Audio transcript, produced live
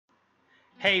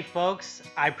Hey folks,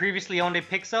 I previously owned a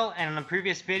Pixel, and in the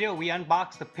previous video we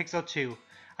unboxed the Pixel 2.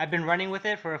 I've been running with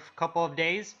it for a couple of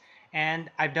days, and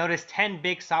I've noticed 10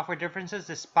 big software differences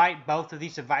despite both of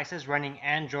these devices running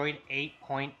Android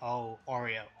 8.0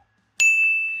 Oreo.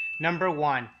 Number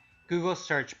 1. Google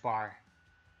Search Bar.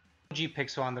 G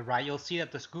Pixel on the right, you'll see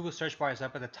that this Google Search Bar is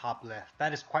up at the top left.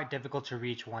 That is quite difficult to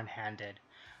reach one-handed.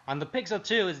 On the Pixel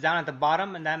 2, it's down at the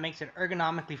bottom, and that makes it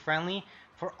ergonomically friendly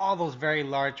for all those very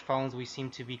large phones we seem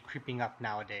to be creeping up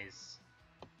nowadays.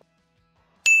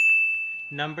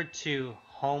 Number 2.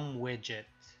 Home Widget.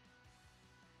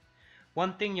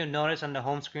 One thing you'll notice on the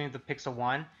home screen of the Pixel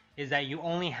 1 is that you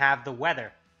only have the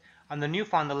weather. On the new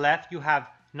phone on the left, you have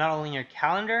not only your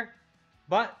calendar,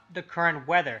 but the current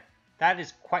weather. That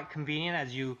is quite convenient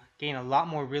as you gain a lot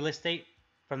more real estate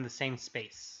from the same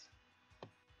space.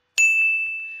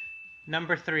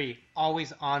 Number 3.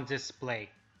 Always on display.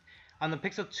 On the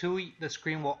Pixel 2, the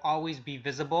screen will always be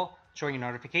visible, showing your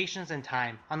notifications and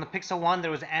time. On the Pixel 1, there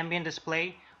was ambient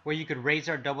display where you could raise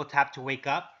or double tap to wake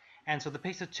up, and so the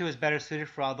Pixel 2 is better suited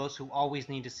for all those who always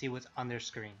need to see what's on their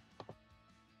screen.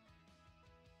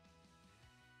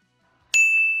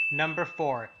 Number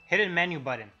 4. Hidden menu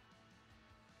button.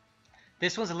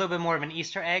 This one's a little bit more of an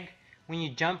Easter egg. When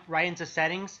you jump right into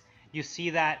settings, you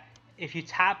see that if you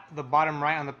tap the bottom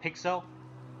right on the Pixel,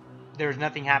 there's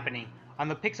nothing happening. On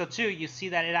the Pixel 2, you see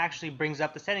that it actually brings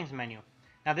up the settings menu.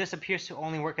 Now this appears to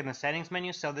only work in the settings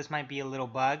menu, so this might be a little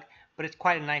bug, but it's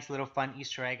quite a nice little fun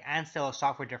Easter egg and still a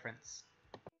software difference.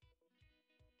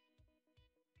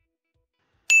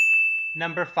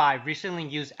 Number 5. Recently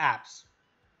used apps.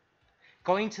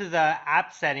 Going to the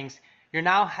app settings, you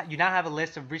now have a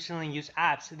list of recently used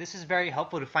apps. This is very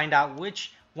helpful to find out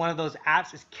which one of those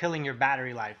apps is killing your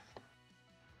battery life.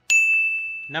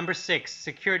 Number 6.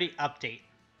 Security update.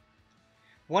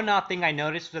 One odd thing I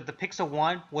noticed was that the Pixel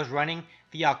 1 was running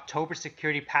the October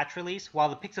security patch release, while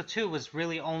the Pixel 2 was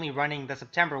really only running the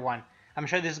September one. I'm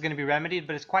sure this is going to be remedied,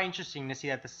 but it's quite interesting to see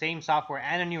that the same software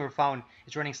and a newer phone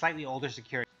is running slightly older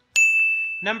security.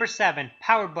 Number 7.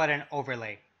 Power button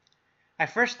overlay. I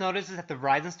first noticed this at the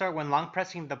Verizon store when long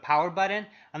pressing the power button.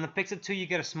 On the Pixel 2 you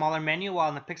get a smaller menu, while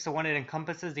on the Pixel 1 it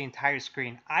encompasses the entire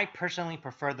screen. I personally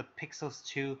prefer the Pixel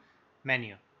 2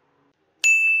 menu.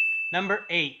 Number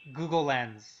 8. Google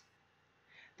Lens.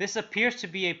 This appears to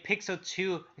be a Pixel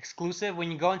 2 exclusive. When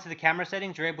you go into the camera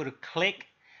settings, you're able to click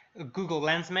a Google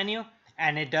Lens menu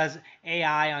and it does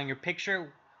AI on your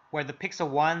picture, where the Pixel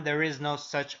 1 there is no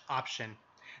such option.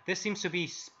 This seems to be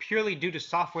purely due to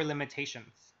software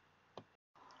limitations.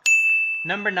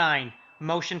 Number 9.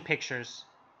 Motion pictures.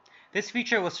 This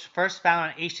feature was first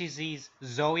found on HTC's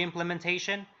Zoe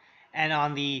implementation,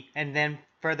 and then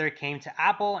further came to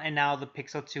Apple, and now the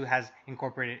Pixel 2 has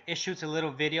incorporated. It shoots a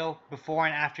little video before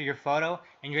and after your photo,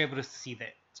 and you're able to see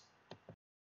that.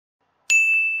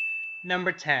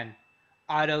 Number 10.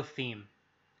 Auto theme.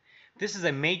 This is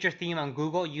a major theme on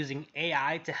Google, using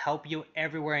AI to help you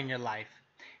everywhere in your life.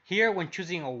 Here, when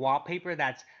choosing a wallpaper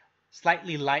that's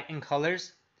slightly light in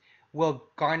colors, will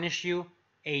garnish you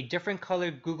a different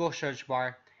colored Google search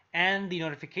bar, and the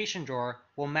notification drawer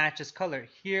will match its color.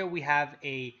 Here we have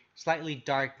a slightly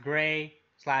dark gray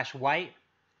 / white,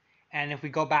 and if we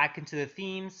go back into the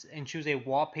themes and choose a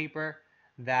wallpaper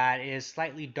that is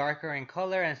slightly darker in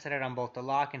color and set it on both the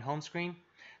lock and home screen,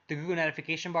 the Google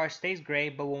notification bar stays gray,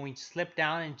 but when we slip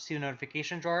down and see the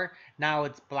notification drawer, now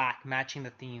it's black, matching the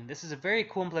theme. This is a very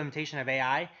cool implementation of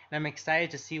AI, and I'm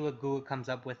excited to see what Google comes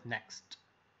up with next.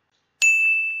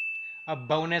 A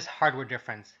bonus hardware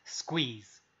difference: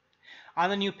 squeeze. On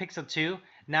the new Pixel 2,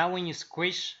 now when you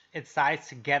squish its sides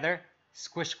together,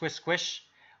 squish, squish, squish,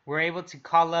 we're able to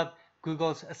call up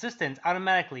Google's Assistant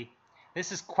automatically.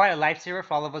 This is quite a lifesaver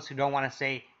for all of us who don't want to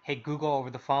say, "Hey Google," over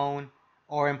the phone,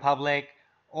 or in public,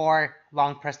 or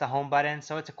long press the home button.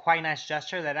 So it's a quite nice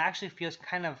gesture that actually feels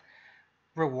kind of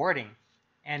rewarding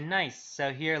and nice.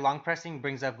 So here, long pressing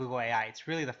brings up Google AI. It's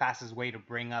really the fastest way to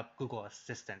bring up Google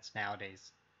Assistant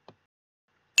nowadays.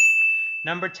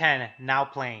 Number 10. Now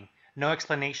playing. No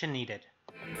explanation needed.